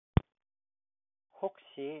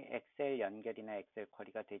혹시 엑셀 연결이나 엑셀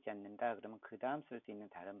쿼리가 되지 않는다 그러면 그 다음 쓸 수 있는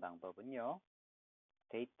다른 방법은요.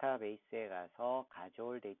 데이터베이스에 가서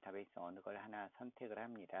가져올 데이터베이스 어느 걸 하나 선택을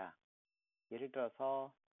합니다. 예를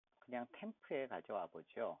들어서 그냥 템프에 가져와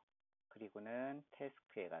보죠. 그리고는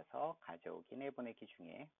태스크에 가서 가져오기, 내보내기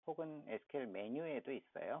중에 혹은 SQL 메뉴에도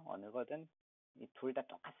있어요. 어느 거든 이 둘 다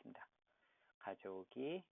똑같습니다.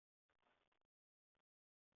 가져오기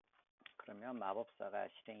그러면 마법사가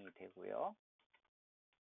실행이 되고요.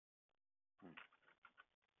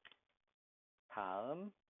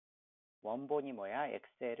 다음 원본이 뭐야?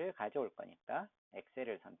 엑셀을 가져올 거니까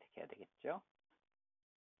엑셀을 선택해야 되겠죠.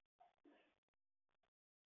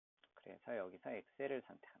 그래서 여기서 엑셀을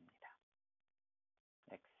선택합니다.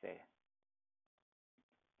 엑셀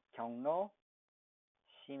경로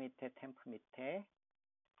C 밑에 템프 밑에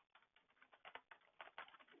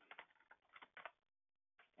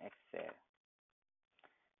엑셀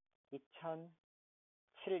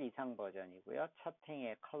 2007 이상 버전이고요. 첫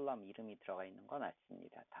행에 컬럼 이름이 들어가 있는 거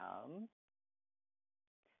맞습니다. 다음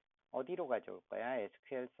어디로 가져올 거야?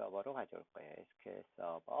 SQL 서버로 가져올 거예요. SQL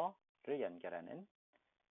서버를 연결하는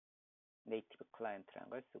네이티브 클라이언트라는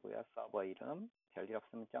걸 쓰고요. 서버 이름 별일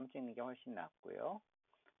없으면 점 찍는 게 훨씬 낫고요.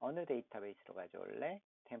 어느 데이터베이스로 가져올래?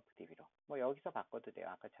 템프DB로. 뭐 여기서 바꿔도 돼요.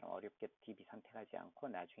 아까처럼 어렵게 DB 선택하지 않고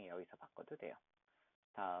나중에 여기서 바꿔도 돼요.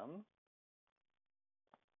 다음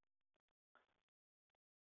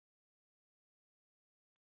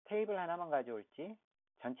테이블 하나만 가져올지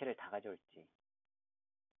전체를 다 가져올지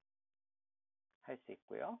할 수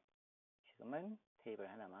있고요. 지금은 테이블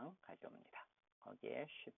하나만 가져옵니다. 거기에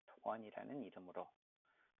sheet1이라는 이름으로.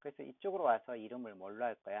 그래서 이쪽으로 와서 이름을 뭘로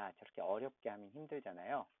할 거야? 저렇게 어렵게 하면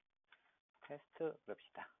힘들잖아요. 테스트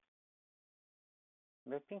그럽시다.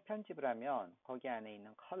 매핑 편집을 하면 거기 안에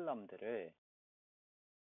있는 컬럼들을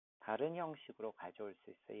다른 형식으로 가져올 수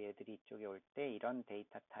있어요. 얘들이 이쪽에 올 때 이런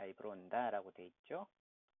데이터 타입으로 온다 라고 돼 있죠.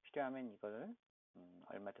 필요하면 이걸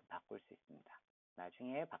얼마든 바꿀 수 있습니다.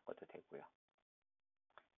 나중에 바꿔도 되고요.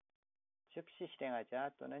 즉시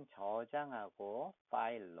실행하자 또는 저장하고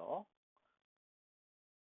파일로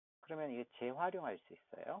그러면 이게 재활용할 수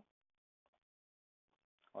있어요.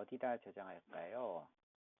 어디다 저장할까요?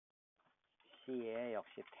 C에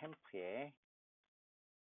역시 템프에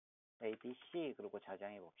ABC 그리고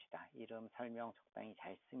저장해 봅시다. 이름 설명 적당히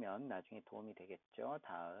잘 쓰면 나중에 도움이 되겠죠.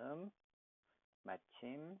 다음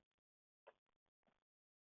마침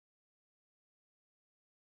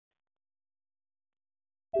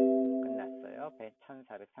끝났어요.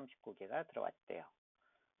 1439개가 들어왔대요.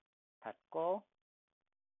 닫고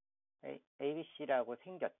ABC라고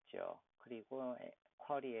생겼죠. 그리고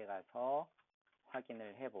쿼리에 가서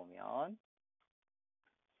확인을 해보면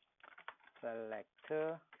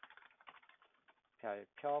select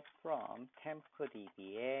별표 from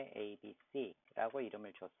tempdb의 abc라고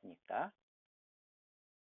이름을 줬으니까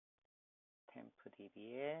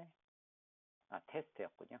tempdb의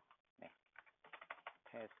테스트였군요. 네,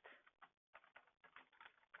 테스트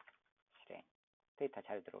실행 데이터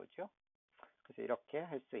잘 들어오죠? 그래서 이렇게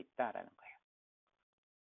할 수 있다라는 거예요.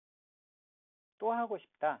 또 하고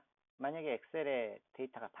싶다. 만약에 엑셀에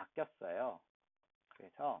데이터가 바뀌었어요.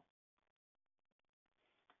 그래서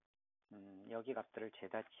여기 값들을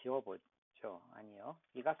죄다 지워보죠. 아니요.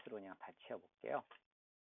 이 값으로 그냥 다 치워볼게요.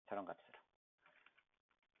 저런 값으로.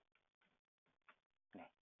 네.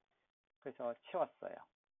 그래서 치웠어요.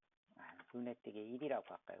 눈에 띄게 1이라고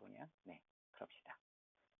할까요? 그냥. 네. 그럽시다.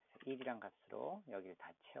 1이란 값으로 여기를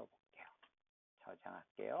다 채워볼게요.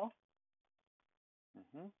 저장할게요.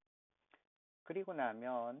 그리고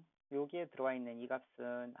나면 여기에 들어와 있는 이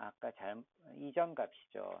값은 아까 이전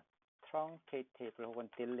값이죠. truncate 테이블 혹은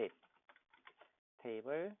delete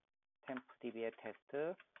테이블 tempdb의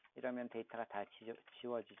테스트 이러면 데이터가 다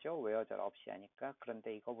지워지죠. where절 없이 하니까.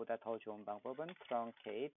 그런데 이거보다 더 좋은 방법은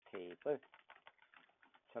truncate 테이블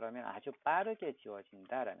저러면 아주 빠르게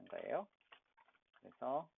지워진다라는 거예요.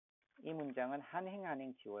 그래서 이 문장은 한 행 한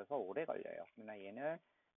행 지워서 오래 걸려요. 그러나 얘는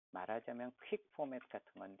말하자면 퀵 포맷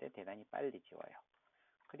같은 건데 대단히 빨리 지워요.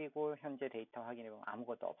 그리고 현재 데이터 확인해보면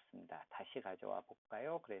아무것도 없습니다. 다시 가져와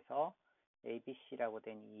볼까요? 그래서 abc라고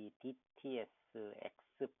된 이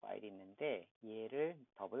dtsx 파일이 있는데 얘를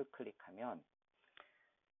더블 클릭하면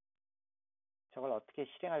저걸 어떻게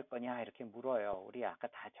실행할 거냐 이렇게 물어요. 우리 아까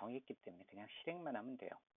다 정했기 때문에 그냥 실행만 하면 돼요.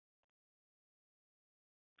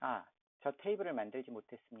 저 테이블을 만들지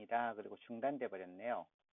못했습니다. 그리고 중단돼 버렸네요.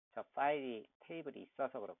 저 테이블이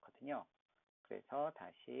있어서 그렇거든요. 그래서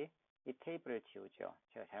다시 이 테이블을 지우죠.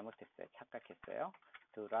 제가 잘못했어요. 착각했어요.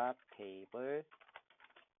 drop 테이블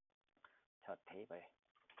저 테이블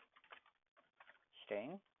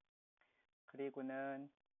실행 그리고는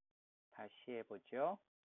다시 해보죠.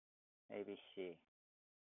 ABC.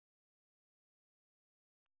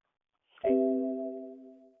 실행.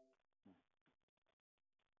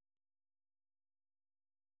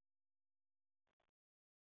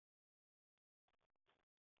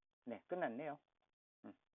 네, 끝났네요.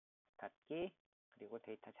 닫기. 그리고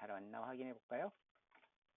데이터 잘 왔나 확인해 볼까요?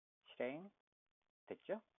 실행.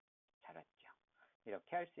 됐죠? 잘 왔죠.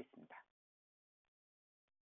 이렇게 할 수 있습니다.